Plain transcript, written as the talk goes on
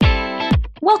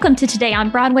Welcome to Today on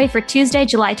Broadway for Tuesday,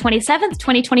 July 27th,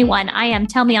 2021. I am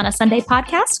Tell Me on a Sunday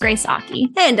podcast, Grace Aki.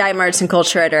 And I'm arts and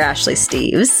culture writer Ashley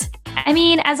Steves. I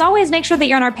mean, as always, make sure that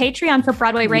you're on our Patreon for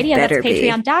Broadway Radio. That's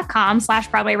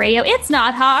patreon.com/Broadway Radio. It's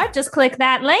not hard. Just click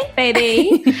that link,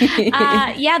 baby.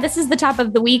 This is the top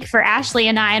of the week for Ashley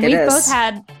and I,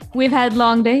 and we've had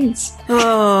long days.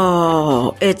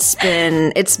 Oh, it's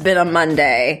been a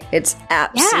Monday. It's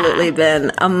absolutely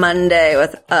been a Monday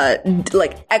with a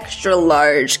extra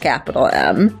large capital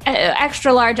M.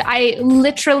 Extra large. I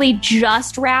literally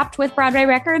just wrapped with Broadway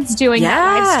Records doing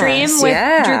that live stream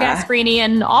with Drew Gasparini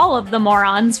and all of the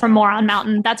morons from Moron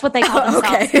Mountain. That's what they call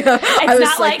themselves. Okay. I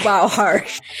was like, wow,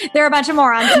 harsh. They're a bunch of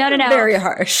morons. No. Very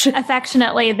harsh.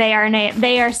 Affectionately, they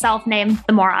are self-named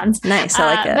the morons. Nice.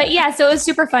 I like it. But yeah, so it was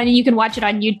super fun. You can watch it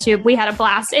on YouTube. We had a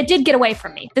blast. It did get away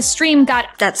from me. The stream got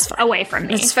away from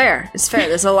me. It's fair.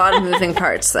 There's a lot of moving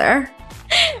parts there.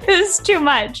 It was too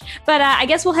much. But I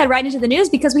guess we'll head right into the news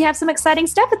because we have some exciting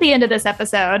stuff at the end of this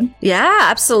episode. Yeah,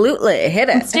 absolutely. Hit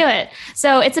it. Let's do it.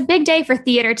 So it's a big day for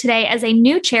theater today as a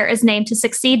new chair is named to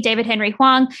succeed David Henry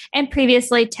Hwang and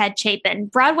previously Ted Chapin.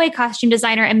 Broadway costume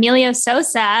designer Emilio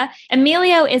Sosa.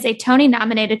 Emilio is a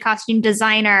Tony-nominated costume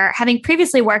designer, having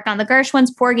previously worked on The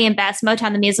Gershwins, Porgy and Bess,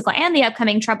 Motown the Musical, and the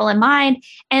upcoming Trouble in Mind.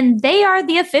 And they are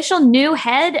the official new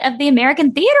head of the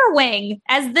American Theater Wing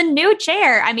as the new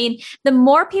chair. I mean, the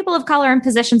more people of color in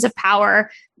positions of power,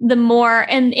 the more,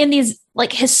 and in these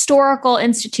historical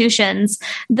institutions,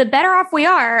 the better off we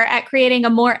are at creating a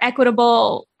more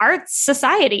equitable arts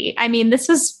society. I mean, this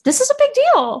is a big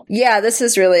deal. Yeah, this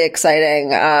is really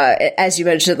exciting. As you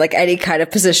mentioned, any kind of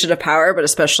position of power, but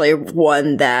especially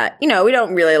one that, we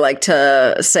don't really like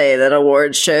to say that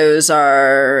award shows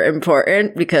are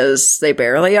important because they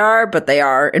barely are, but they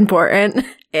are important.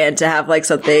 And to have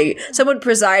someone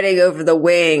presiding over the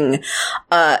wing,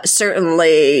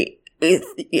 certainly,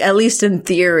 at least in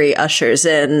theory, ushers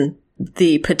in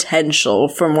the potential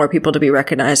for more people to be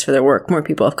recognized for their work, more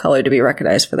people of color to be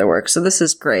recognized for their work. So this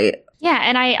is great. Yeah.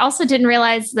 And I also didn't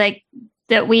realize that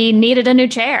we needed a new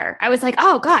chair. I was like,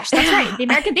 oh gosh, that's right. The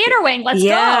American Theater Wing. Let's go.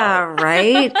 Yeah,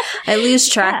 right. I lose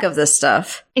track of this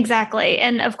stuff. Exactly.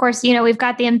 And of course, we've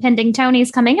got the impending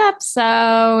Tonys coming up.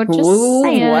 So just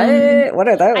saying. What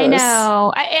are those? I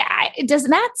know. Does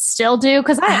Matt still do?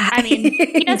 Because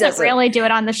he doesn't really do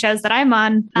it on the shows that I'm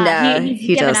on. No,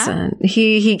 he doesn't. Up?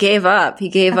 He gave up. He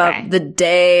gave up the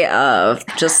day of,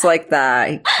 just like that.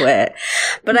 He quit.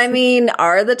 But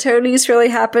are the Tonys really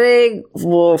happening?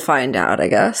 We'll find out, I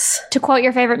guess. To quote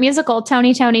your favorite musical,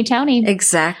 Tony, Tony, Tony.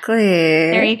 Exactly.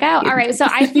 There you go. All right. So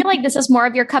I feel like this is more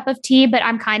of your cup of tea, but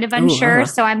I'm kind of unsure.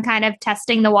 So I'm kind of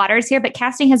testing the waters here. But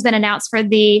casting has been announced for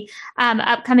the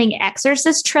upcoming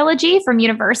Exorcist trilogy from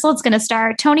Universal. It's going to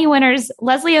star Tony winners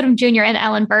Leslie Odom Jr. and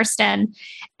Ellen Burstyn.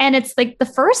 And it's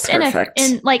the first in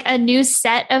a new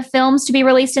set of films to be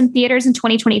released in theaters in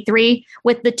 2023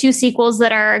 with the 2 sequels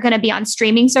that are going to be on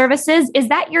streaming services. Is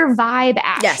that your vibe,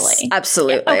 Ashley? Yes,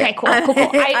 absolutely. Okay, cool.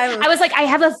 I was like, I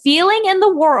have a feeling in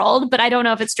the world, but I don't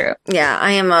know if it's true. Yeah,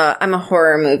 I'm a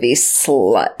horror movie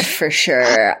slut for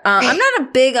sure. I'm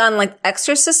not big on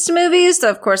Exorcist movies, though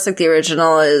of course the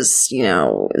original is,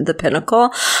 the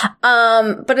pinnacle.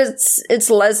 But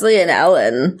it's Leslie and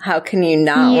Ellen. How can you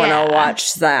not want to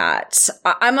watch that?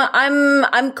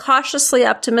 I'm cautiously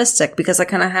optimistic because I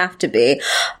kind of have to be.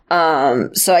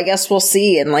 So I guess we'll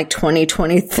see in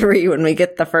 2023 when we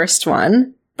get the first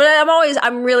one. But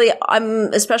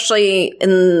I'm especially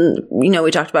in, we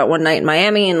talked about One Night in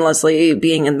Miami and Leslie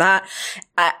being in that.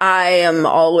 I am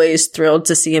always thrilled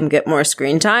to see him get more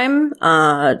screen time,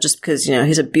 just because,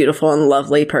 he's a beautiful and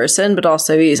lovely person, but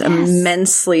also he's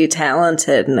immensely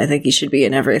talented and I think he should be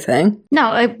in everything.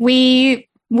 No,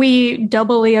 we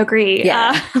doubly agree.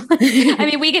 Yeah.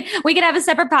 We could have a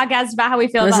separate podcast about how we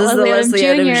feel about Leslie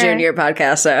Odom Jr.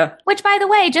 podcast. So. Which, by the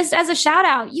way, just as a shout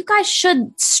out, you guys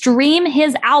should stream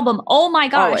his album. Oh my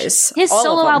gosh. Always. His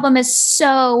solo album is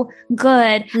so good.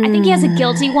 I think he has a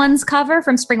Guilty Ones cover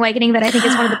from Spring Awakening that I think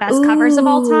is one of the best covers of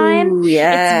all time.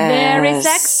 Yes. It's very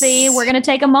sexy. We're going to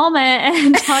take a moment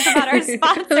and talk about our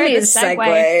sponsor. Who needs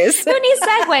segues? Who needs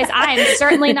segues? I am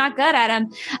certainly not good at them.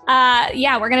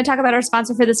 We're going to talk about our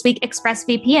sponsor for this week,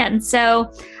 ExpressVPN.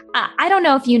 So I don't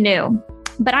know if you knew,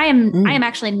 but I am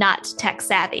actually not tech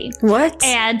savvy. What?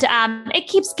 And it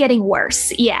keeps getting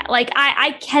worse. Yeah, like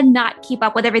I cannot keep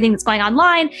up with everything that's going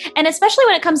online. And especially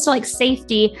when it comes to like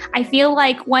safety, I feel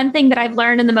like one thing that I've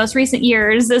learned in the most recent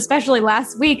years, especially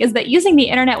last week, is that using the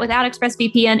internet without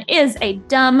ExpressVPN is a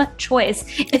dumb choice.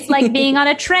 It's like being on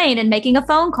a train and making a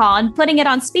phone call and putting it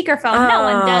on speakerphone. No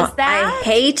one does that. I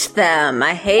hate them.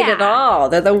 I hate it all.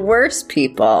 They're the worst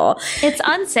people. It's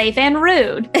unsafe and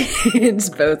rude. It's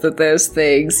both of those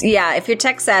things. Yeah, if you're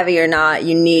tech savvy or not,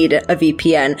 you need a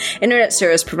VPN. Internet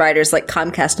service providers like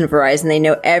Comcast and Verizon, they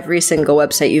know every single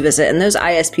website you visit, and those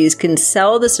ISPs can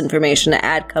sell this information to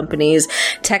ad companies,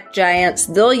 tech giants.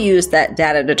 They'll use that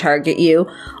data to target you.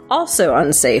 Also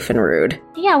unsafe and rude.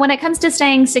 Yeah, when it comes to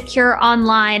staying secure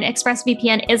online,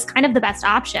 ExpressVPN is kind of the best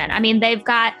option. I mean, they're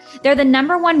the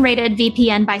 #1 rated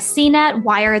VPN by CNET,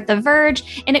 Wired, The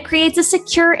Verge, and it creates a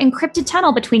secure encrypted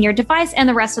tunnel between your device and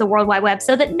the rest of the World Wide Web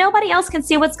so that nobody else can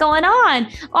see what's going on.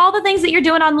 All the things that you're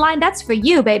doing online, that's for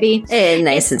you, baby. And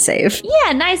nice and safe.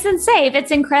 Yeah, nice and safe.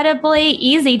 It's incredibly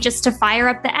easy just to fire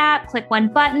up the app, click one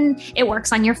button. It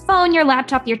works on your phone, your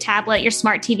laptop, your tablet, your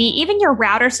smart TV, even your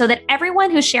router, so that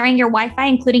everyone who's sharing your Wi-Fi,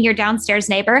 including your downstairs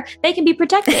neighbor, they can be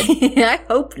protected. I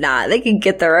hope not. They can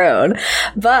get their own.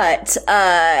 But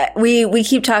we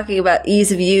keep talking about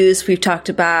ease of use. We've talked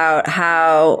about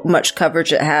how much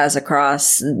coverage it has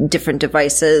across different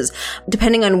devices.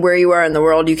 Depending on where you are in the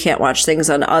world, you can't watch things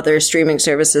on other streaming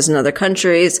services in other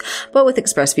countries. But with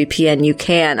ExpressVPN, you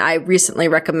can. I recently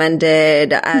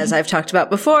recommended, as I've talked about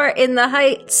before, In the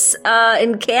Heights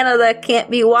in Canada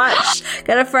can't be watched.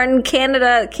 Got a friend in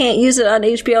Canada, can't use it on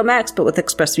HBO Max, but with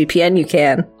ExpressVPN, you can.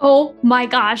 Oh my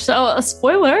gosh. So a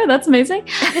spoiler. That's amazing.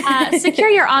 Secure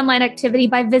your online activity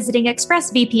by visiting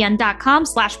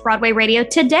expressvpn.com/Broadway Radio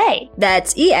today.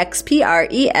 That's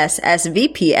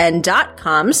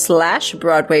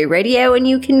expressvpn.com/Broadway Radio, and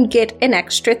you can get an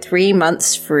extra 3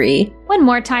 months free. One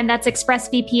more time, that's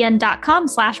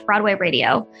expressvpn.com/Broadway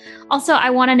Radio. Also, I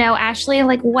want to know, Ashley,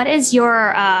 like, what's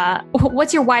your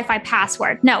Wi-Fi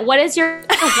password? No, what is your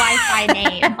Wi-Fi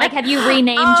name? Like, have you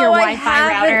renamed your Wi-Fi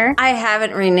router? I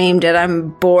haven't renamed it.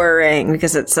 I'm boring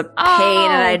because it's a pain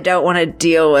and I don't want to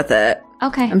deal with it.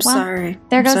 Okay. I'm sorry.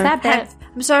 There goes that bit.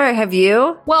 I'm sorry, have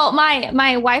you? Well, my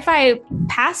Wi-Fi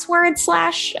password /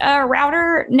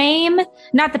 router name,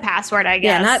 not the password, I guess.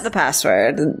 Yeah, not the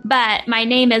password. But my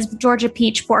name is Georgia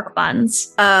Peach Pork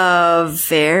Buns. Oh,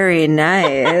 very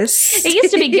nice. It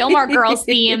used to be Gilmore Girls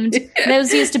themed.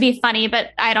 Those used to be funny,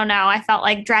 but I don't know. I felt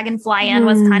like Dragonfly Inn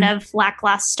was kind of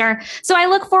lackluster. So I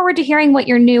look forward to hearing what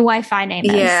your new Wi-Fi name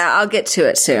is. Yeah, I'll get to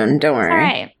it soon. Don't worry. All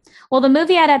right. Well, the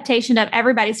movie adaptation of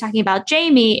Everybody's Talking About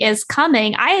Jamie is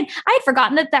coming. I had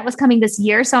forgotten that was coming this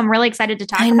year, so I'm really excited to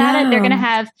talk about it. They're going to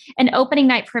have an opening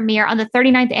night premiere on the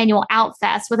 39th annual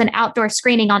Outfest with an outdoor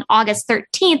screening on August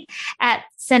 13th at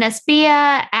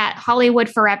Cinespia at Hollywood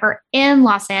Forever in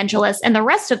Los Angeles, and the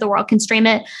rest of the world can stream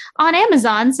it on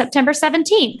Amazon September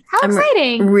 17th. How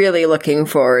exciting. I'm really looking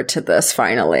forward to this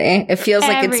finally. It feels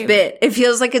like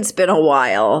it's been a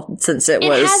while since it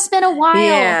was. It has been a while.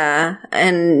 Yeah,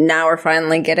 and now we're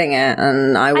finally getting it,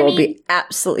 and I will be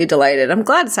absolutely delighted. I'm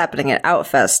glad it's happening at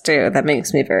Outfest too. That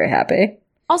makes me very happy.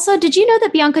 Also, did you know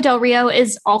that Bianca Del Rio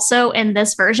is also in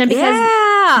this version? Because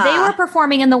they were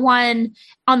performing in the one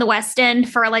on the West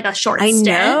End for like a short stint.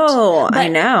 I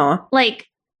know. Like,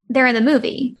 they're in the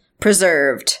movie.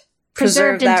 Preserved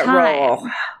that role.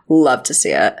 Love to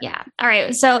see it. Yeah. All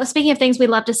right. So speaking of things we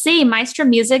love to see, Maestra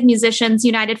Music, musicians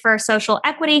united for social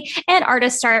equity, and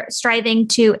artists striving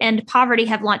to end poverty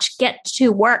have launched Get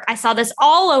to Work. I saw this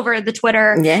all over the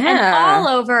Twitter and all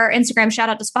over Instagram. Shout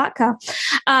out to Spotco.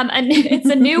 And it's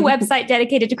a new website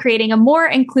dedicated to creating a more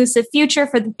inclusive future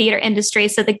for the theater industry.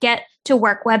 So the Get to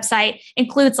Work website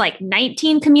includes like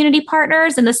 19 community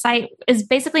partners, and the site is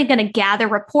basically going to gather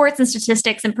reports and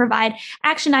statistics and provide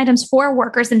action items for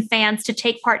workers and fans to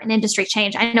take part in industry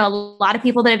change. I know a lot of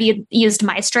people that have used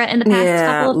Maestra in the past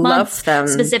couple of months, love them.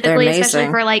 Specifically, especially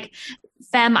for like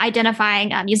femme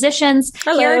identifying musicians.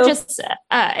 Hello. Here, just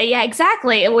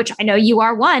exactly, which I know you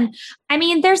are one. I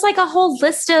mean, there's like a whole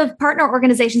list of partner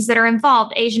organizations that are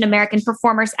involved: Asian American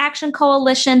Performers Action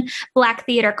Coalition, Black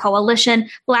Theater Coalition,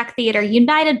 Black Theater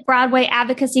United, Broadway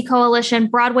Advocacy Coalition,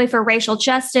 Broadway for Racial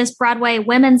Justice, Broadway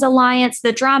Women's Alliance,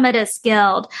 the Dramatists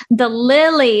Guild, the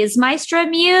Lilies, Maestra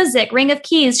Music, Ring of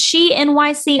Keys, She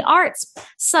NYC Arts.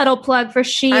 Subtle plug for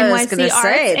She NYC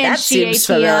Arts and She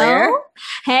ATO.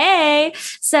 Hey.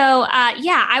 So,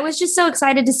 I was just so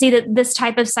excited to see that this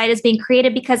type of site is being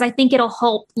created because I think it'll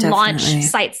help launch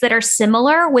sites that are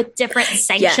similar with different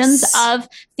sanctions of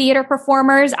theater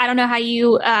performers. I don't know how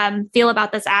you feel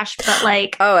about this, Ash, but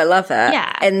like. Oh, I love that.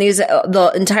 Yeah. And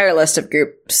the entire list of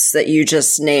groups that you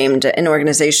just named and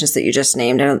organizations that you just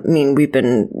named, I mean, we've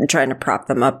been trying to prop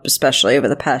them up, especially over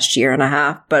the past year and a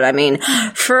half, but I mean,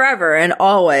 forever and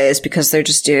always, because they're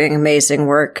just doing amazing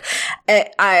work.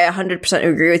 I 100%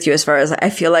 agree with you as far as I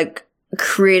feel like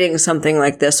creating something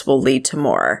like this will lead to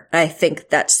more. I think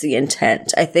that's the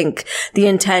intent. I think the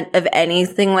intent of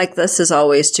anything like this is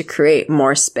always to create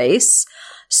more space.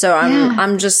 So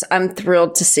I'm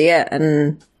thrilled to see it,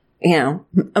 and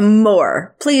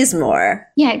more, please more.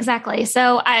 Yeah, exactly.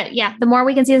 So the more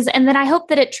we can see this, and then I hope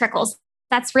that it trickles.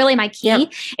 That's really my key,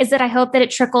 is that I hope that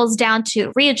it trickles down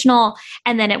to regional,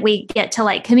 and then we get to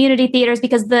like community theaters,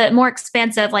 because the more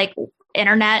expansive like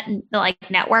internet and like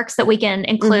networks that we can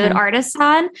include artists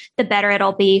on, the better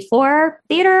it'll be for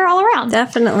theater all around.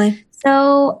 Definitely.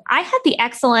 So I had the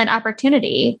excellent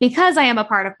opportunity, because I am a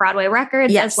part of Broadway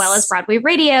Records as well as Broadway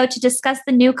Radio, to discuss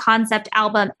the new concept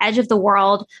album Edge of the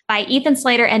World by Ethan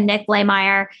Slater and Nick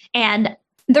Blaemire. And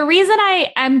the reason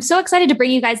I'm so excited to bring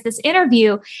you guys this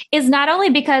interview is not only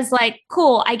because, like,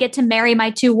 cool, I get to marry my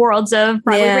two worlds of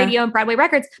Broadway Radio and Broadway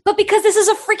Records, but because this is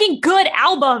a freaking good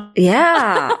album.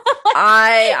 Yeah.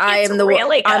 I'm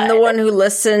the one who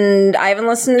listened. I haven't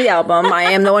listened to the album. I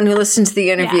am the one who listened to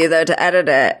the interview though, to edit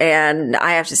it. And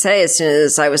I have to say, as soon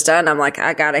as I was done, I'm like,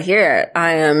 I gotta hear it.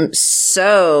 I am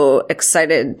so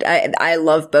excited. I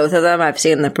love both of them. I've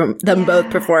seen them both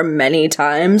perform many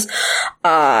times.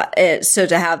 So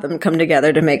to have them come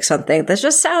together to make something that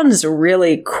just sounds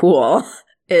really cool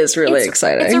is really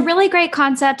exciting. It's a really great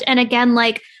concept. And again,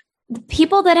 like, the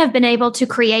people that have been able to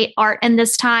create art in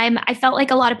this time, I felt like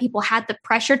a lot of people had the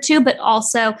pressure to, but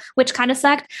also, which kind of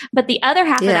sucked. But the other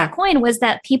half of that coin was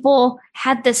that people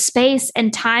had the space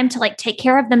and time to like take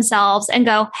care of themselves and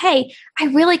go, hey, I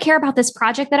really care about this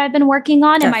project that I've been working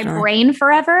on in my brain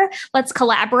forever. Let's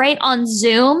collaborate on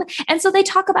Zoom. And so they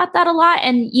talk about that a lot.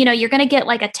 And, you're going to get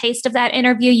like a taste of that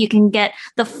interview. You can get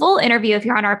the full interview if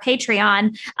you're on our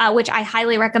Patreon, which I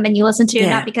highly recommend you listen to,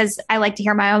 not because I like to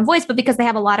hear my own voice, but because they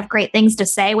have a lot of great things to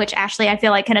say, which Ashley, I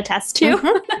feel like, can attest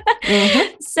to.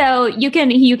 So you can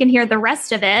hear the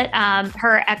rest of it.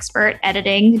 Her expert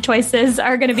editing choices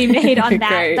are going to be made on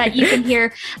that, but you can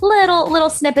hear little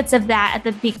snippets of that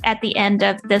at the end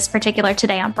of this particular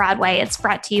Today on Broadway. It's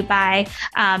brought to you by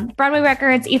Broadway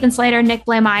Records, Ethan Slater, Nick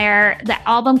Blaemire. The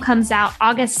album comes out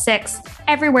August 6th,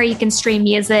 everywhere you can stream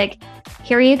music.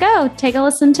 Here you go. Take a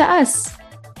listen to us.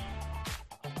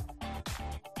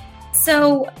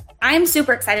 So I'm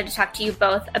super excited to talk to you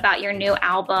both about your new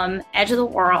album, Edge of the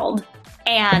World.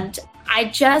 And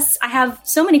I have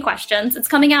so many questions. It's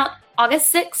coming out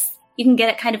August 6th. You can get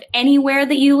it kind of anywhere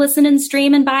that you listen and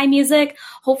stream and buy music.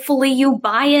 Hopefully you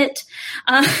buy it.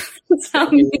 That's how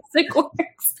music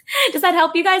works. Does that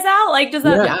help you guys out? Like, does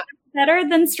that be better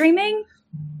than streaming?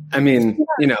 I mean,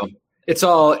 if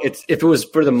it was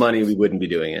for the money, we wouldn't be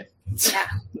doing it.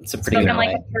 It's a pretty Spoken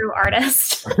like a true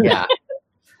artist. Yeah.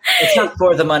 It's not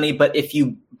for the money, but if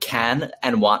you can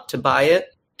and want to buy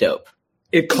it, dope.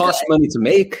 It costs money to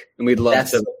make, and we'd love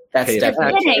to pay it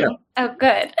back. Oh,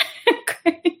 good.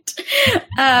 Great.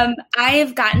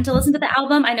 I've gotten to listen to the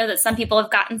album. I know that some people have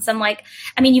gotten some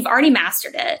you've already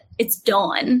mastered it. It's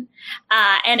done.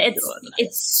 And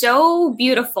it's so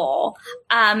beautiful.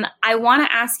 I want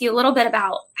to ask you a little bit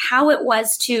about how it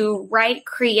was to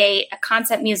create a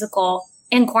concept musical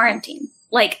in quarantine.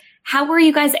 Like, how were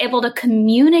you guys able to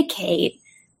communicate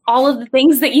all of the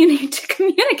things that you need to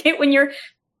communicate when you're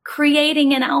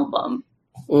creating an album?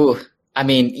 Ooh, I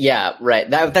mean, yeah, right.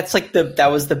 That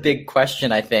was the big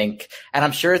question, I think. And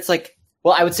I'm sure it's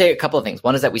I would say a couple of things.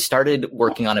 One is that we started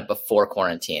working on it before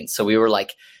quarantine. So we were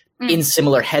in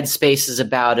similar headspaces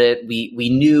about it. We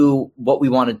knew what we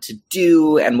wanted to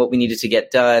do and what we needed to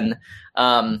get done.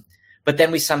 But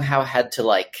then we somehow had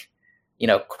to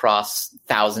cross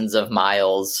thousands of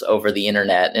miles over the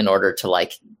internet in order to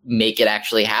make it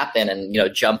actually happen and,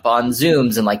 jump on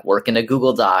Zooms and work in a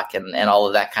Google Doc and all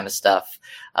of that kind of stuff.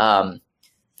 To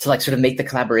sort of make the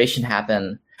collaboration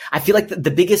happen. I feel like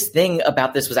the biggest thing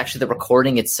about this was actually the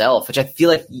recording itself, which I feel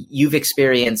like you've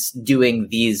experienced doing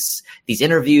these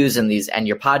interviews and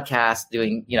your podcast,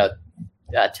 doing,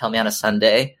 Tell Me on a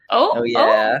Sunday. Oh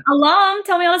yeah. Alum.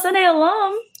 Tell Me on a Sunday,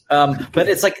 alum. But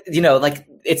it's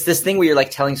it's this thing where you're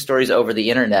telling stories over the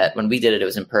internet. When we did it, it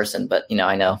was in person, but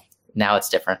I know now it's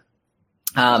different.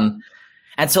 And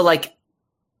so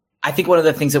I think one of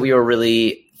the things that we were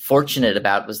really fortunate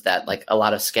about was that like a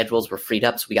lot of schedules were freed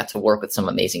up. So we got to work with some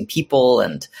amazing people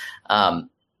and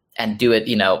do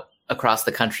it, across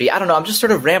the country. I don't know. I'm just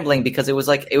sort of rambling because it was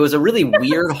a really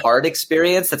weird, hard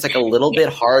experience. That's like a little bit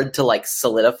hard to like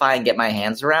solidify and get my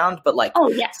hands around, but like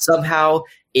somehow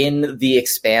in the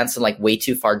expanse and like way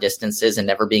too far distances and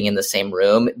never being in the same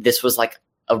room, this was like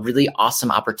a really awesome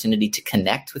opportunity to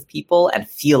connect with people and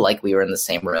feel like we were in the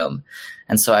same room.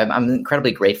 And so I'm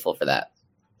incredibly grateful for that.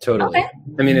 Totally. Okay.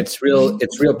 I mean, it's real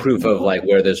proof of like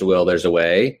where there's a will, there's a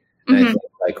way. And I think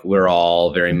like we're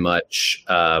all very much,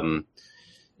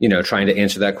 trying to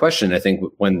answer that question. I think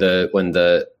when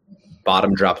the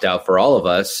bottom dropped out for all of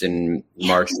us in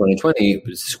March 2020, it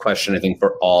was this question, I think,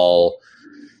 for all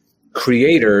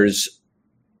creators,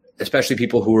 especially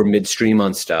people who were midstream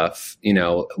on stuff,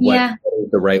 what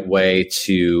is the right way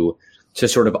to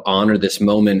sort of honor this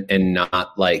moment and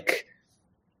not like,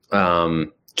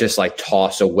 just like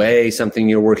toss away something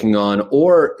you're working on,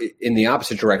 or in the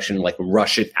opposite direction, like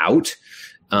rush it out.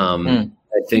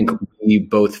 I think we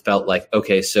both felt like,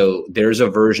 okay, so there's a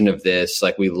version of this.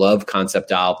 Like we love concept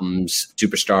albums,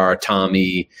 Superstar,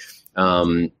 Tommy,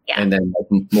 and then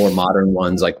like more modern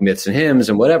ones like Myths and Hymns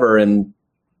and whatever. And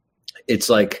it's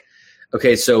like,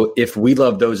 okay, so if we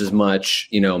love those as much,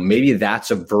 maybe that's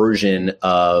a version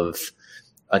of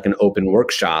like an open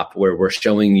workshop where we're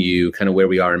showing you kind of where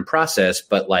we are in process,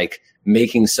 but like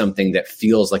making something that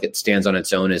feels like it stands on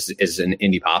its own as an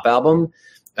indie pop album.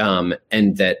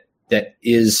 And that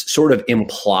is sort of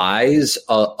implies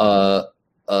a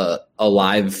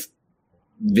live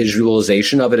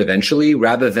visualization of it eventually,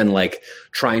 rather than like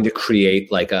trying to create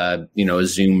like a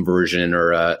Zoom version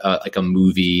or like a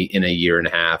movie in a year and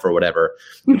a half or whatever.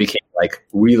 It became like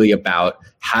really about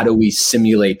how do we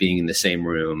simulate being in the same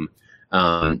room.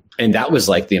 And that was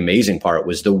like the amazing part,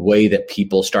 was the way that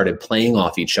people started playing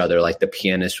off each other. Like the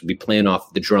pianist would be playing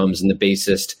off the drums and the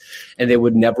bassist, and they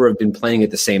would never have been playing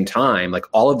at the same time. Like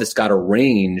all of this got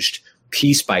arranged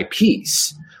piece by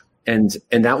piece. And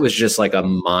that was just like a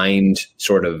mind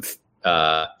sort of,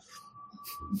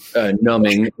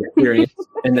 numbing experience.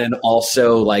 And then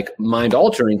also like mind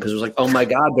altering, because it was like, oh my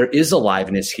God, there is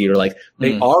aliveness here. Like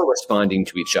they are responding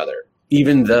to each other,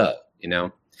 even though,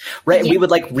 Right. We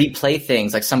would like replay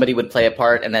things. Like somebody would play a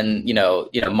part and then,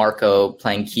 Marco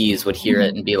playing keys would hear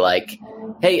it and be like,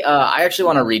 hey, I actually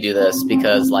want to redo this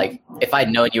because like if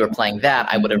I'd known you were playing that,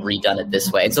 I would have redone it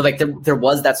this way. And so like there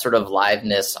was that sort of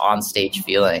liveness on stage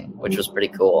feeling, which was pretty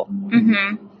cool.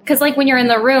 Mm-hmm. Because like when you're in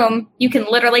the room, you can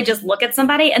literally just look at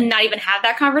somebody and not even have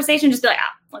that conversation. Just be like,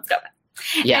 let's go back.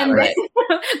 Yeah, right.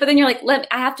 But then you're like,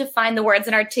 I have to find the words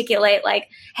and articulate like,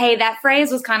 hey, that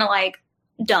phrase was kind of like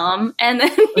dumb. And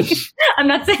then I'm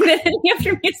not saying that any of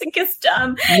your music is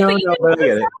dumb. No, but I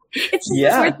get it. It's just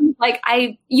this weird thing, like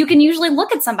you can usually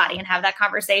look at somebody and have that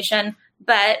conversation,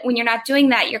 but when you're not doing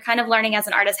that, you're kind of learning as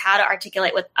an artist how to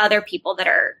articulate with other people that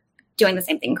are doing the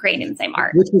same thing, creating the same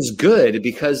art. Which is good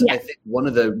because I think one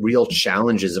of the real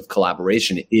challenges of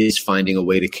collaboration is finding a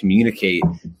way to communicate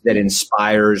that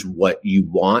inspires what you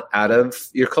want out of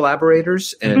your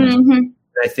collaborators. And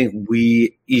I think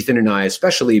Ethan and I,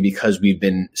 especially because we've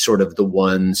been sort of the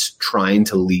ones trying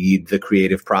to lead the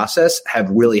creative process, have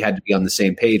really had to be on the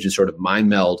same page and sort of mind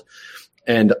meld.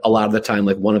 And a lot of the time,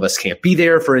 like one of us can't be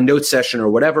there for a note session or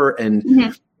whatever.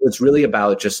 And it's really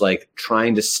about just like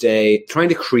trying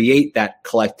to create that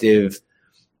collective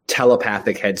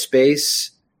telepathic headspace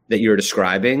that you're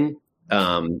describing,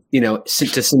 to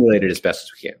simulate it as best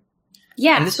as we can.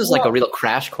 Yeah. And this was like a real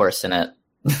crash course in it.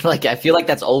 Like, I feel like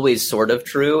that's always sort of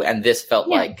true. And this felt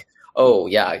like,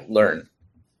 learn.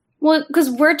 Well,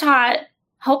 because we're taught,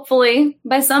 hopefully,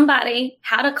 by somebody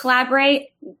how to collaborate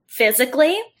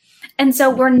physically. And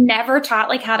so we're never taught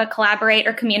like how to collaborate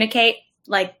or communicate,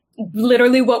 like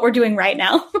literally what we're doing right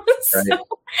now.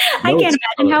 I can't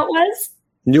imagine how it was.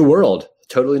 New world,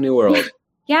 totally new world.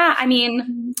 Yeah. I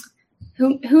mean,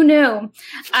 who knew?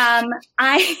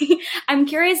 I'm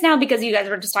curious now because you guys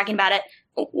were just talking about it.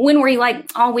 When were you like,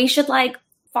 we should like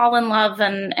fall in love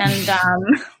and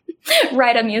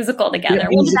write a musical together?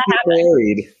 When did that happen?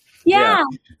 Married. Yeah.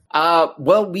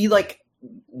 Well,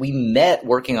 we met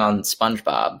working on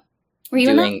SpongeBob. Were you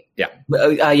in that?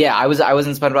 Yeah. I was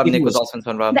in SpongeBob. Nick was also in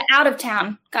SpongeBob. The Out of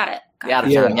Town. Got it. Out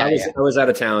of Town. I was out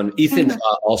of town. Ethan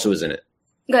also was in it.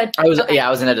 Good. I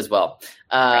was in it as well.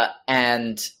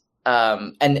 And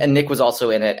Nick was also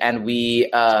in it. And we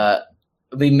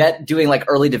met doing like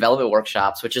early development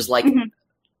workshops, which is like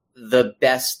the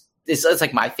best. It's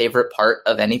like my favorite part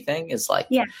of anything is like,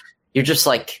 you're just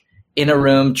like in a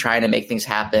room trying to make things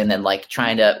happen and like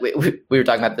trying to, we were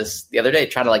talking about this the other day,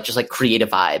 trying to like just like create a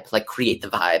vibe, like create the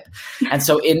vibe. And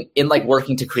so in like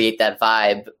working to create that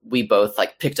vibe, we both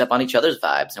like picked up on each other's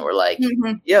vibes and we're like,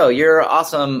 yo, you're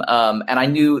awesome. And I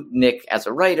knew Nick as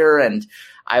a writer, and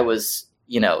I was,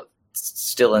 you know,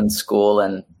 still in school,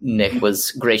 and Nick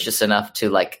was gracious enough to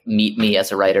like meet me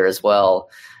as a writer as well.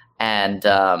 And,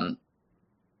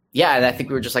 yeah, and I think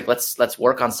we were just like, let's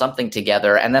work on something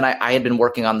together. And then I had been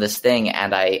working on this thing,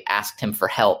 and I asked him for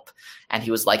help, and he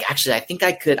was like, actually, I think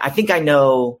I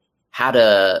know how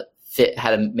to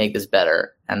make this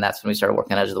better. And that's when we started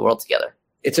working on Edge of the World together.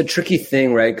 It's a tricky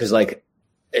thing, right? Because like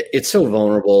it's so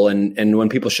vulnerable, and when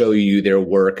people show you their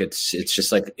work, it's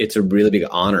just like it's a really big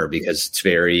honor, because it's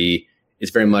very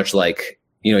much like,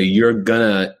 you know, you're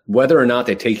gonna, whether or not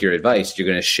they take your advice, you're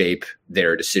gonna shape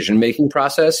their decision making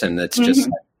process, and it's just.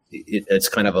 It's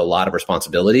kind of a lot of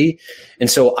responsibility. And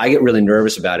so I get really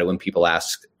nervous about it when people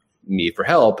ask me for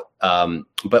help.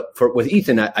 But with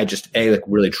Ethan, I just like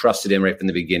really trusted him right from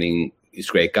the beginning. He's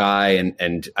a great guy.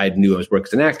 And I knew I was working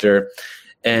as an actor.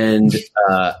 And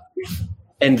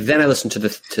then I listened to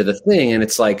the thing, and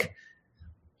it's like,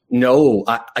 no,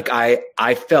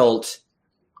 I felt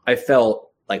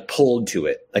like pulled to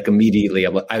it, like immediately.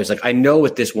 I was like, I know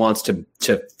what this wants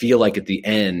to feel like at the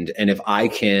end. And if I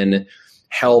can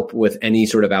help with any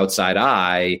sort of outside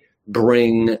eye,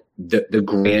 bring the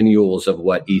granules of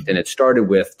what Ethan had started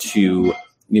with to,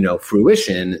 you know,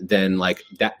 fruition, then like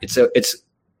that, it's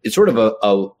sort of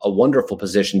a wonderful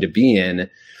position to be in,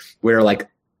 where like,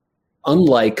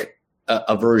 unlike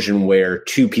a version where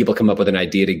two people come up with an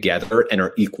idea together and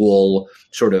are equal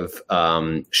sort of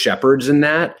shepherds in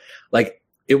that, like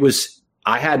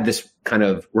I had this kind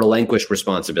of relinquished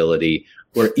responsibility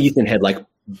where Ethan had like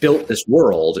built this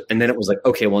world, and then it was like,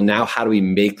 okay, well, now how do we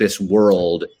make this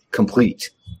world complete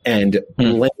and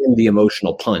land the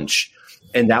emotional punch?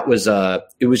 And that was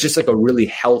it was just like a really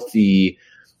healthy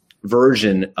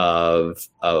version of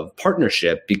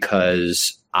partnership,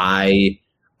 because I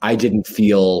didn't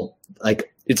feel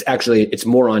like it's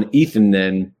more on Ethan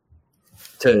than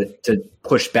to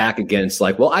push back against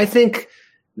like, well, I think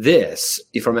this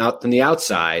from the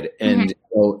outside, and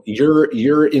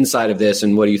you're inside of this,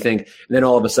 and what do you think? And then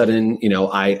all of a sudden, you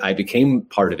know, I became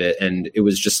part of it, and it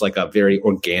was just like a very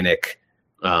organic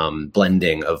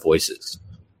blending of voices.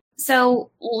 So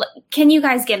can you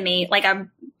guys give me like a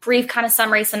brief kind of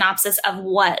summary synopsis of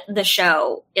what the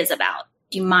show is about?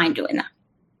 Do you mind doing that?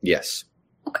 Yes.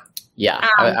 Okay. Yeah,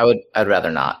 I'd rather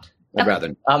not. I'd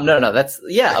rather. No, that's,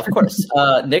 yeah, of course.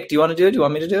 Nick, do you want to do it? Do you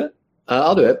want me to do it?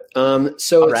 I'll do it.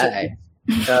 So all right.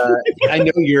 I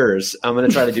know yours. I'm going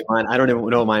to try to do mine. I don't even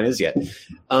know what mine is yet.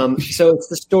 So it's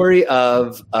the story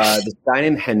of this guy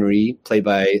named Henry, played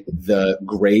by the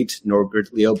great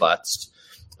Norbert Leo Butz,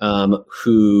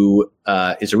 who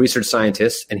is a research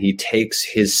scientist, and he takes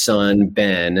his son,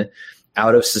 Ben,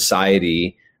 out of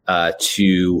society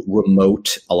to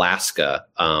remote Alaska,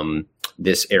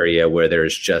 this area where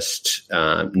there's just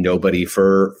nobody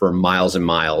for miles and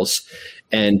miles,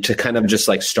 and to kind of just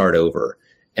like start over.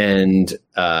 And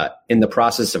in the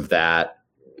process of that,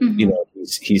 you know,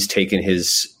 he's taken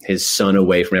his son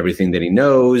away from everything that he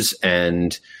knows,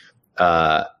 and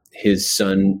his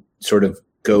son sort of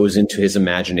goes into his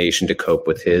imagination to cope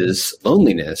with his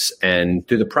loneliness. And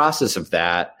through the process of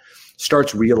that,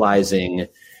 starts realizing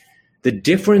the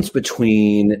difference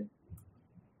between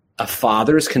a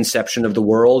father's conception of the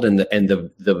world and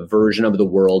the version of the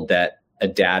world that a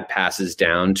dad passes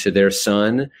down to their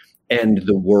son, and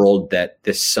the world that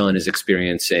this son is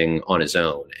experiencing on his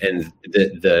own. And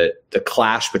the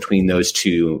clash between those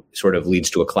two sort of leads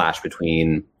to a clash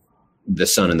between the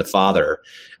son and the father,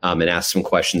 and asks some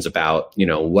questions about, you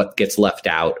know, what gets left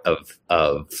out of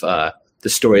the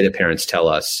story that parents tell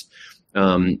us.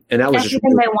 And that was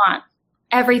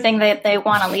everything that they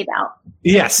want to leave out.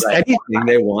 Yes, right. Anything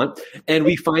they want. And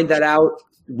we find that out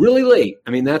really late. I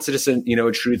mean, that's just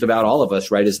a truth about all of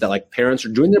us, right? Is that like parents are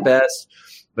doing their best,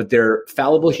 but they're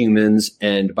fallible humans.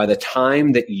 And by the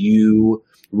time that you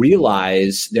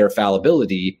realize their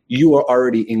fallibility, you are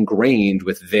already ingrained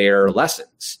with their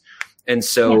lessons. And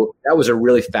so that was a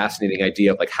really fascinating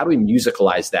idea of like, how do we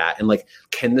musicalize that? And like,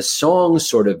 can the songs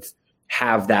sort of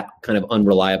have that kind of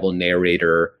unreliable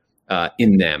narrator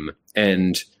in them?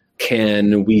 And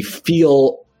can we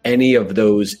feel any of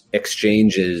those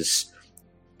exchanges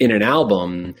in an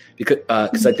album?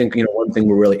 Because I think, one thing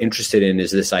we're really interested in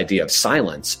is this idea of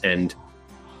silence, and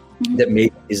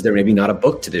that is there maybe not a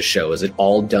book to this show? Is it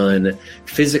all done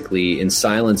physically in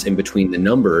silence in between the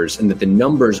numbers, and that the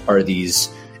numbers are these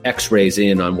X-rays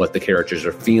in on what the characters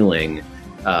are feeling?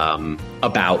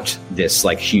 about this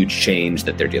like huge change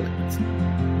that they're dealing with.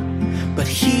 But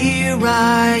here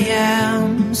I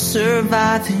am,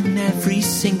 surviving every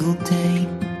single day.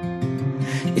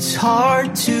 It's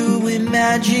hard to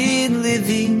imagine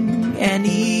living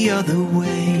any other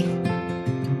way.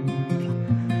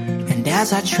 And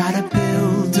as I try to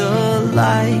build a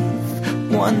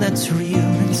life, one that's real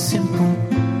and simple,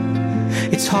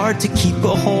 it's hard to keep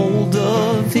a hold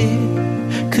of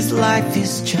it, 'cause life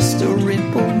is just a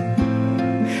ripple.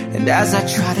 And as I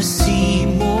try to see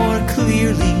more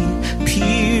clearly,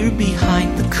 peer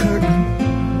behind the curtain,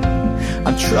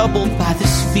 I'm troubled by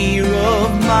this fear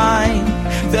of mine,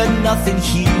 that nothing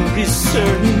here is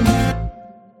certain.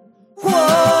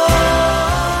 Whoa!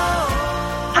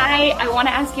 I want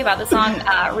to ask you about the song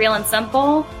Real and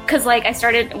Simple, because like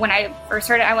when I first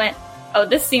heard it, I went, oh,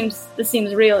 this seems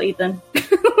real, Ethan.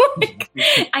 Like,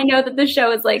 I know that the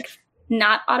show is like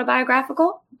not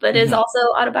autobiographical, but is also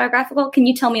autobiographical. Can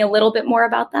you tell me a little bit more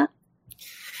about that?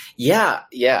 Yeah.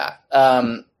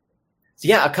 A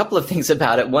couple of things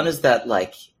about it. One is that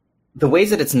like the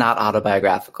ways that it's not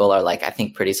autobiographical are like, I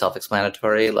think pretty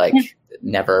self-explanatory, like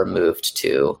never moved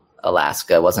to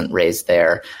Alaska, wasn't raised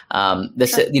there.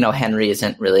 Henry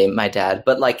isn't really my dad,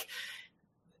 but like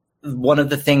one of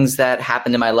the things that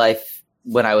happened in my life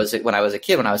when I was a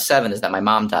kid, when I was 7, is that my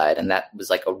mom died. And that was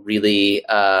like a really,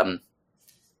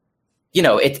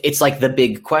 it's like the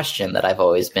big question that I've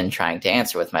always been trying to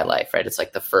answer with my life, right? It's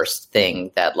like the first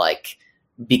thing that like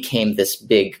became this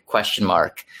big question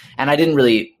mark. And I didn't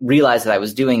really realize that I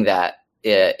was doing that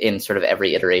in sort of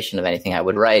every iteration of anything I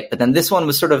would write. But then this one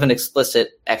was sort of an explicit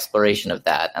exploration of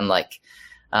that. And like,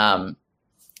 I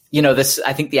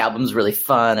think the album's really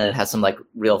fun and it has some like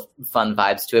real fun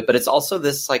vibes to it, but it's also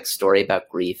this like story about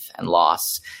grief and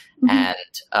loss and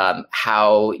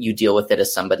how you deal with it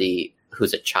as somebody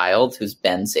who's a child, who's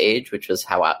Ben's age, which was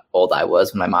how old I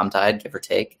was when my mom died, give or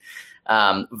take,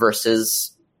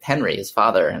 versus Henry, his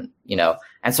father. And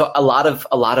so a lot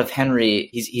of Henry,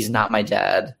 he's not my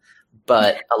dad,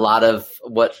 but a lot of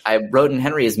what I wrote in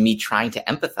Henry is me trying to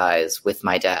empathize with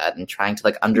my dad and trying to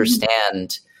like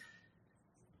understand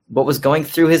what was going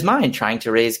through his mind, trying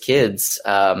to raise kids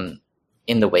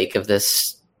in the wake of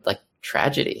this like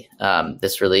tragedy,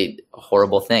 this really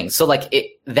horrible thing. So like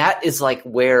that is like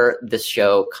where this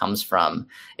show comes from,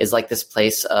 is like this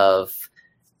place of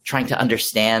trying to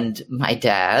understand my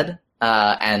dad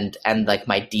and like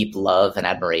my deep love and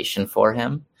admiration for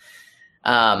him.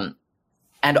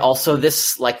 And also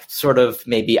this like sort of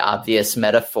maybe obvious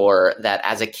metaphor that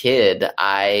as a kid,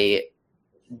 I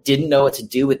didn't know what to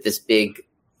do with this big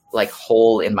like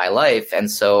hole in my life.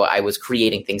 And so I was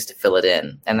creating things to fill it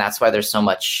in. And that's why there's so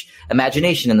much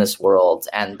imagination in this world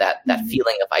and that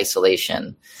feeling of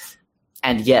isolation,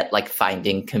 and yet like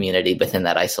finding community within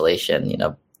that isolation.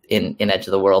 In Edge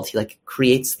of the World, he like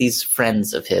creates these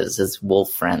friends of his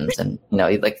wolf friends. And,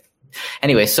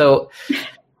 anyway, so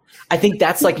I think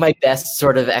that's like my best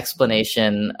sort of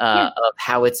explanation of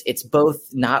how it's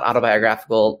both not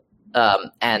autobiographical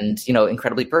and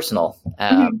incredibly personal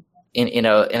in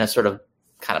a sort of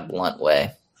kind of blunt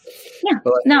way. Yeah,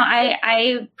 no,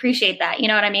 I appreciate that. You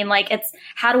know what I mean? Like it's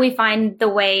how do we find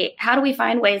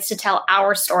ways to tell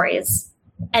our stories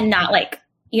and not like,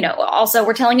 also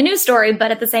we're telling a new story,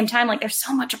 but at the same time, like there's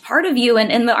so much a part of you and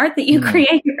in the art that you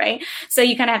create, right? So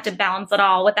you kind of have to balance it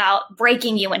all without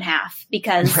breaking you in half,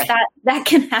 because that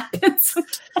can happen.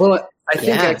 Well, I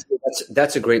think actually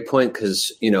that's a great point,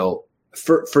 because,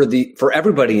 for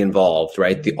everybody involved,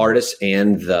 right? The artist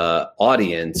and the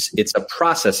audience, it's a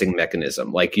processing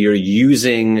mechanism. Like you're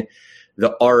using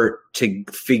the art to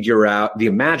figure out the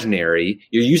imaginary.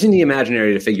 You're using the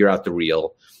imaginary to figure out the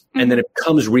real, and then it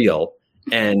becomes real.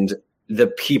 And the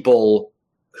people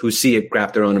who see it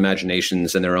graft their own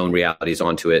imaginations and their own realities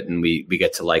onto it. And we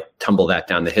get to like tumble that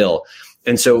down the hill.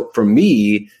 And so for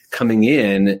me coming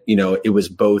in, it was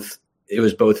both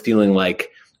feeling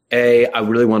like, I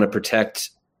really want to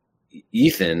protect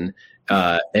Ethan,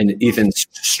 and Ethan's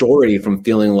story from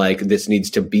feeling like this needs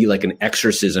to be like an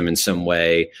exorcism in some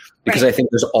way, because I think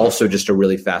there's also just a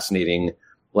really fascinating,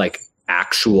 like,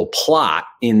 actual plot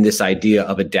in this idea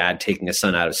of a dad taking a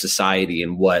son out of society,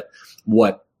 and what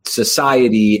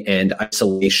society and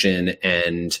isolation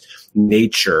and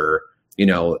nature,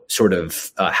 sort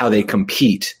of how they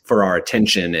compete for our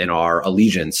attention and our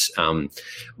allegiance.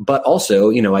 But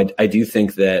also, I do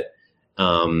think that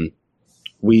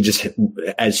we just,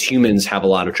 as humans, have a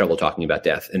lot of trouble talking about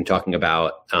death and talking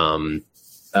about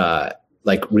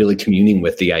like really communing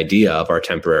with the idea of our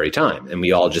temporary time. And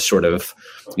we all just sort of,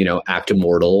 act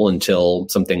immortal until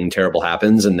something terrible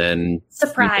happens, and then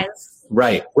surprise.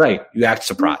 Right. You act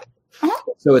surprised.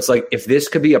 So it's like, if this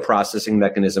could be a processing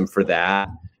mechanism for that,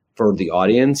 for the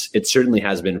audience, it certainly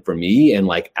has been for me. And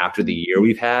like after the year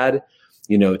we've had,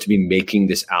 you know, to be making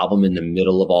this album in the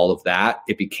middle of all of that,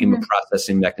 it became a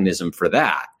processing mechanism for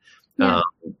that. Yeah.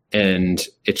 And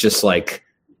it's just like,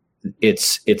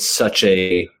 it's such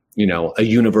a, you know, a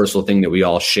universal thing that we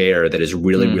all share that is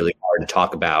really, really hard to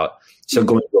talk about. So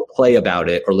going to a play about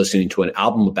it or listening to an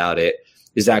album about it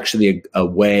is actually a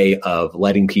way of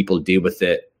letting people deal with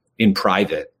it in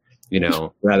private, you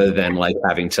know, rather than like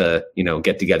having to, you know,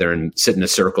 get together and sit in a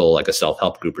circle like a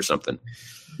self-help group or something.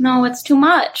 No, it's too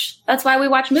much. That's why we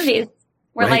watch movies.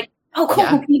 We're like, oh, cool.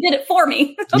 Yeah. You did it for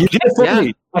me. You did it for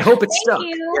me. I hope it's stuck.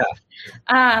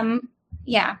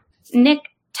 Yeah. Nick,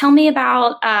 tell me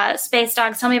about Space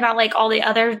Dogs. Tell me about like all the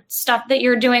other stuff that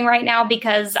you're doing right now,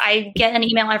 because I get an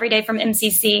email every day from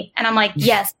MCC and I'm like,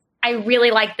 yes, I really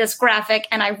like this graphic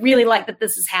and I really like that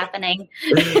this is happening.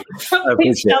 Please tell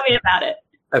me about it.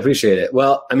 I appreciate it.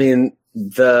 Well, I mean,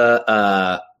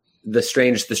 the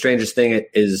strangest thing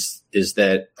is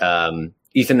that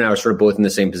Ethan and I are sort of both in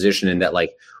the same position in that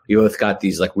like we both got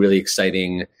these like really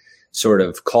exciting sort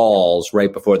of calls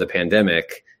right before the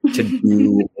pandemic to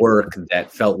do work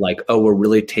that felt like, oh, we're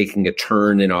really taking a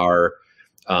turn in our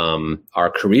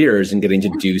careers and getting to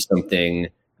do something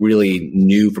really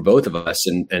new for both of us.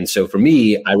 And so for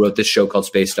me, I wrote this show called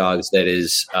Space Dogs that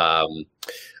is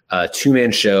a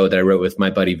two-man show that I wrote with my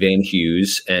buddy Van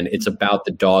Hughes, and it's about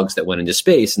the dogs that went into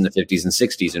space in the 50s and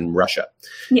 60s in Russia.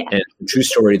 Yeah. And it's a true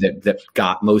story that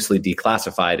got mostly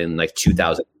declassified in like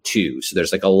 2002. So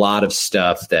there's like a lot of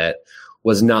stuff that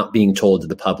was not being told to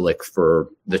the public for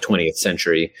the 20th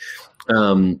century.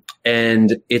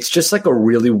 And it's just like a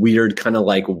really weird kind of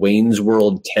like Wayne's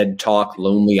World, TED Talk,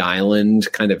 Lonely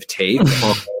Island kind of take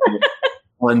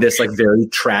on this like very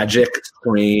tragic,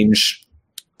 strange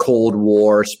Cold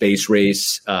War space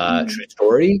race true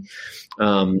story.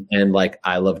 And like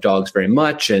I love dogs very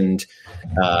much. And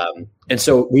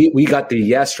so we got the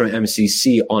yes from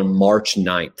MCC on March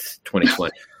 9th,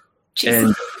 2020.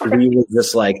 And we were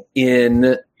just like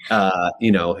in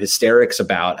hysterics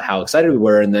about how excited we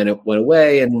were, and then it went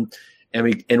away. And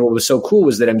what was so cool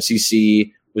was that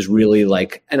MCC was really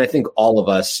like, and I think all of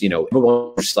us, you know,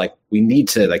 everyone was just like, we need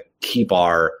to like keep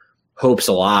our hopes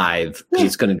alive. Yeah.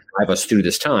 It's going to drive us through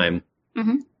this time.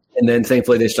 Mm-hmm. And then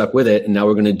thankfully they stuck with it, and now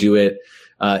we're going to do it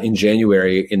in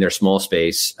January in their small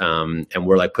space. And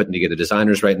we're like putting together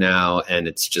designers right now, and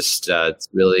it's just it's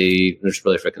really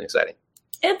freaking exciting.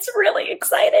 It's really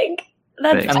exciting.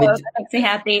 That makes me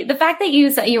happy. The fact that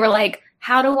you were like,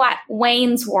 how do I,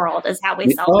 Wayne's World is how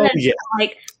we sell it. Yeah.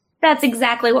 Like, that's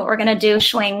exactly what we're going to do.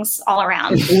 Swings all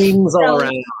around. Swings all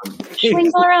around.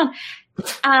 Swings all around.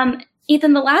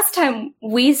 Ethan, the last time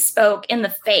we spoke in the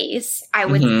face, I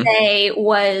would say,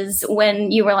 was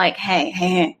when you were like,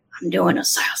 hey, I'm doing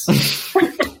Assassin.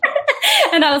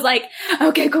 And I was like,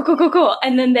 okay, cool.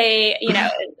 And then they, you know,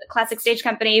 Classic Stage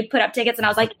Company put up tickets, and I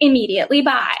was like, immediately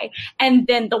buy. And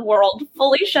then the world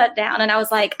fully shut down. And I was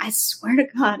like, I swear to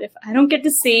God, if I don't get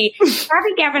to see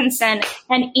Gabby Gavinson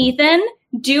and Ethan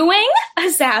doing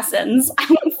Assassins, I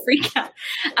will freak out.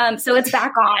 So it's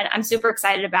back on. I'm super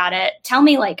excited about it. Tell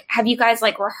me, like, have you guys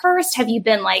like rehearsed? Have you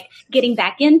been like getting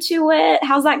back into it?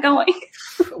 How's that going?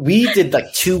 We did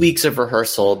like 2 weeks of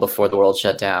rehearsal before the world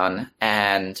shut down,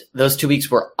 and those 2 weeks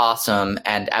were awesome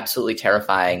and absolutely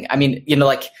terrifying. I mean, you know,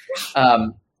 like,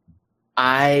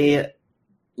 I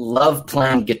love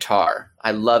playing guitar.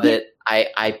 I love it.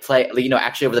 I play, you know,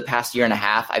 actually over the past year and a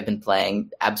half, I've been playing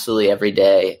absolutely every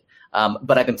day.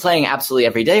 But I've been playing absolutely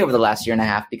every day over the last year and a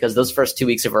half, because those first 2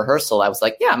 weeks of rehearsal, I was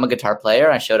like, yeah, I'm a guitar player.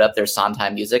 I showed up, there's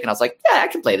Sondheim music, and I was like, yeah, I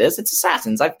can play this. It's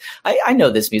Assassins. I know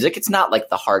this music. It's not like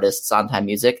the hardest Sondheim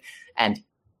music. And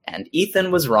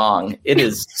Ethan was wrong. It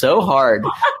is so hard.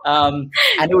 And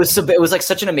it was like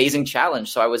such an amazing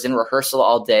challenge. So I was in rehearsal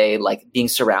all day, like being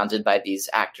surrounded by these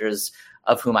actors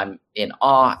of whom I'm in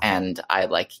awe, and I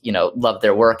like, you know, love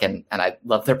their work and I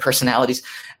love their personalities.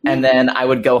 And then I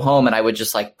would go home and I would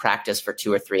just like practice for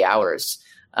 2 or 3 hours.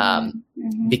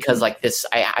 Because like this,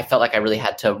 I felt like I really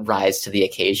had to rise to the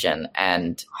occasion.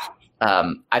 And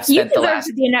I've spent the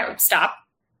last... Stop.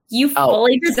 You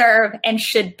fully deserve and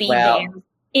should be there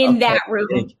in that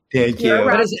room. Thank you.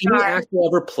 Has any actor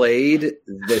ever played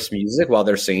this music while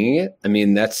they're singing it? I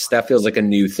mean, that feels like a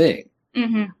new thing.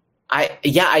 Mm-hmm.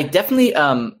 I definitely,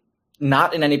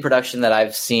 not in any production that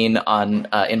I've seen on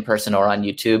in person or on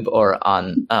YouTube or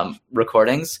on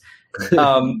recordings.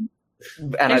 And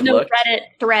there's no Reddit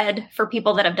thread for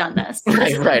people that have done this.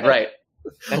 Right.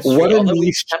 What a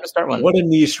niche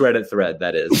Reddit thread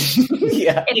that is.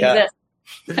 It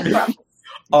exists.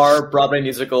 Are Broadway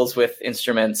musicals with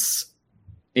instruments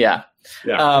Yeah.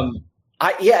 Yeah.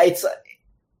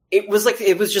 It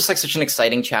was just like such an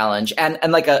exciting challenge and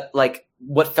like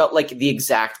what felt like the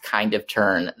exact kind of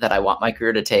turn that I want my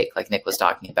career to take. Like Nick was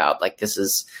talking about, like this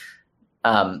is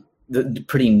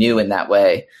pretty new in that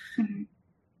way. Mm-hmm.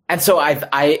 And so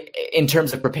I, in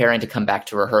terms of preparing to come back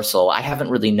to rehearsal, I haven't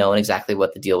really known exactly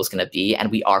what the deal was going to be.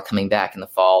 And we are coming back in the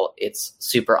fall. It's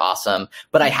super awesome.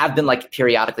 But I have been like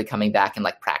periodically coming back and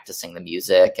like practicing the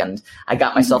music. And I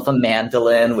got myself a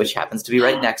mandolin, which happens to be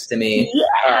right next to me.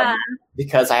 Yeah.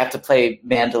 Because I have to play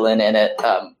mandolin in it,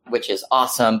 which is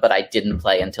awesome. But I didn't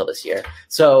play until this year.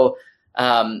 So,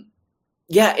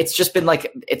 it's just been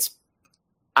like,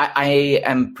 I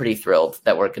am pretty thrilled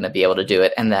that we're going to be able to do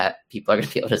it and that people are going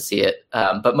to be able to see it.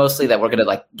 But mostly that we're going to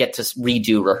like get to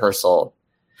redo rehearsal.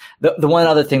 The one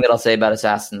other thing that I'll say about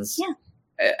Assassins,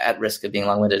 at risk of being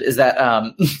long-winded, is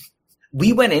that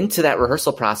we went into that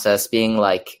rehearsal process being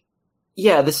like,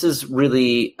 yeah, this is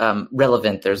really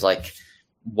relevant. There's like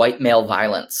white male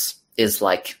violence is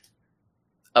like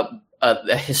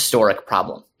a historic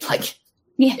problem. Like,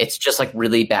 it's just like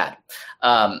really bad.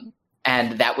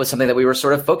 And that was something that we were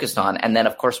sort of focused on. And then,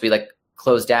 of course, we like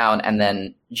closed down. And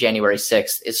then January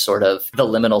 6th is sort of the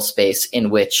liminal space in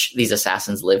which these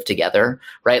assassins live together,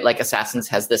 right? Like Assassins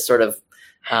has this sort of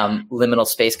liminal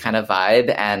space kind of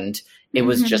vibe. And it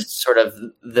was just sort of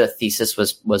the thesis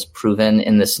was proven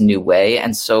in this new way.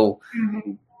 And so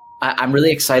I'm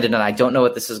really excited, and I don't know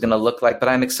what this is going to look like, but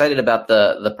I'm excited about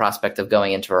the prospect of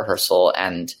going into rehearsal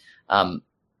and,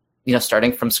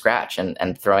 starting from scratch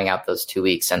and throwing out those 2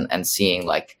 weeks and seeing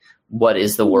like, what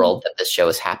is the world that this show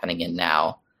is happening in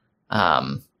now?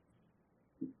 So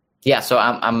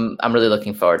I'm really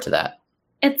looking forward to that.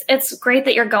 It's great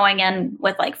that you're going in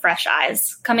with like fresh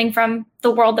eyes coming from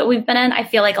the world that we've been in. I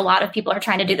feel like a lot of people are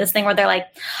trying to do this thing where they're like,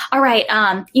 all right,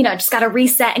 just got to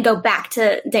reset and go back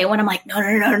to day one. I'm like,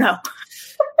 no.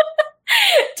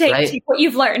 Take what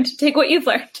you've learned. Take what you've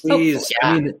learned. Please.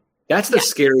 I mean, that's the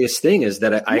scariest thing is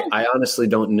that I honestly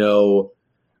don't know.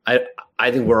 I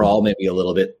think we're all maybe a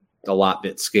lot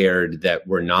bit scared that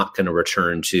we're not going to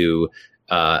return to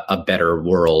a better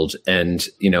world. And,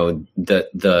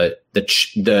 the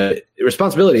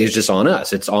responsibility is just on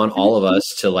us. It's on all of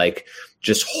us to like,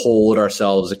 just hold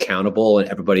ourselves accountable and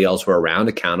everybody else we're around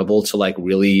accountable to like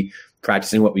really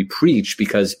practicing what we preach,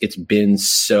 because it's been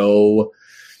so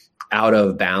out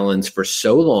of balance for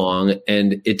so long.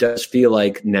 And it does feel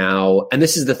like now, and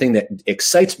this is the thing that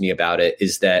excites me about it,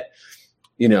 is that,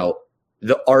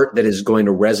 the art that is going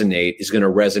to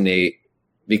resonate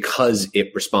because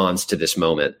it responds to this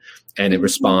moment and it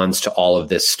responds to all of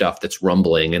this stuff that's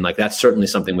rumbling. And like, that's certainly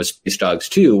something with Space Dogs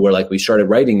too, where like we started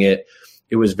writing it,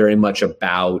 it was very much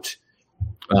about,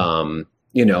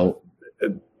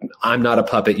 I'm not a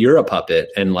puppet, you're a puppet.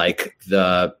 And like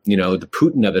the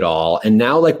Putin of it all. And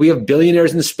now like we have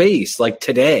billionaires in space, like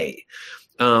today.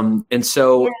 And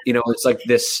so, it's like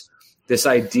this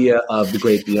idea of the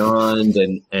great beyond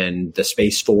and the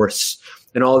Space Force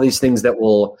and all these things that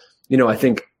will, I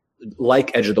think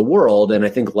like Edge of the World. And I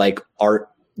think like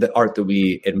the art that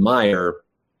we admire,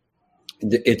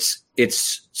 it's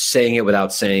saying it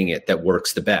without saying it that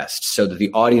works the best, so that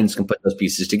the audience can put those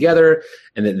pieces together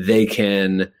and that they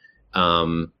can,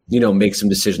 make some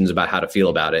decisions about how to feel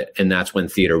about it. And that's when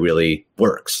theater really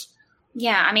works.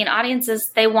 Yeah. I mean,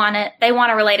 audiences, they want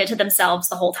to relate it to themselves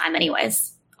the whole time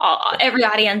anyways. Every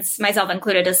audience, myself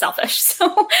included, is selfish.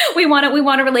 So we want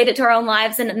to relate it to our own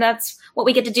lives. And that's what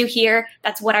we get to do here.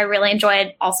 That's what I really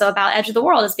enjoyed also about Edge of the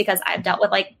World, is because I've dealt with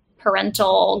like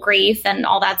parental grief and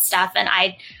all that stuff. And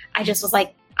I just was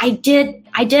like, I did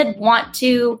want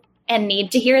to and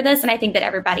need to hear this. And I think that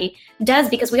everybody does,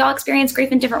 because we all experience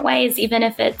grief in different ways, even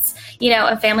if it's,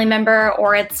 a family member,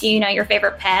 or it's, your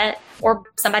favorite pet, or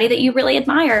somebody that you really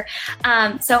admire.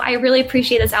 So I really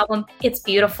appreciate this album. It's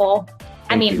beautiful.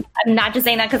 I'm not just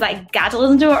saying that because I got to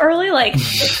listen to it early. Like,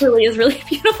 it really is really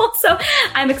beautiful. So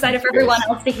I'm excited for everyone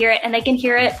else to hear it, and they can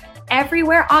hear it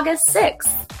everywhere August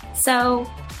 6th. So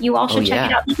you all should check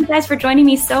it out. Thank you guys for joining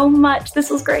me so much. This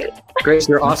was great. Grace,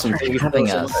 you're awesome. Thank you for having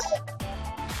us.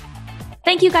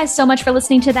 Thank you guys so much for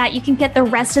listening to that. You can get the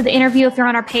rest of the interview if you're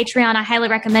on our Patreon. I highly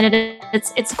recommend it.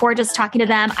 It's gorgeous talking to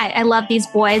them. I love these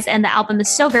boys, and the album is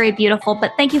so very beautiful.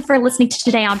 But thank you for listening to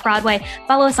Today on Broadway.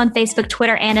 Follow us on Facebook,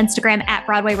 Twitter, and Instagram at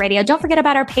Broadway Radio. Don't forget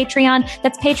about our Patreon.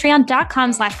 That's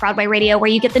patreon.com/Broadway Radio, where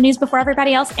you get the news before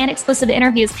everybody else and exclusive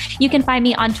interviews. You can find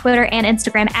me on Twitter and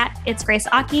Instagram at It's Grace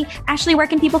Aki. Ashley, where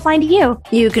can people find you?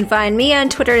 You can find me on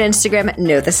Twitter and Instagram at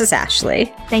No This Is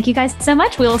Ashley. Thank you guys so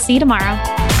much. We will see you tomorrow.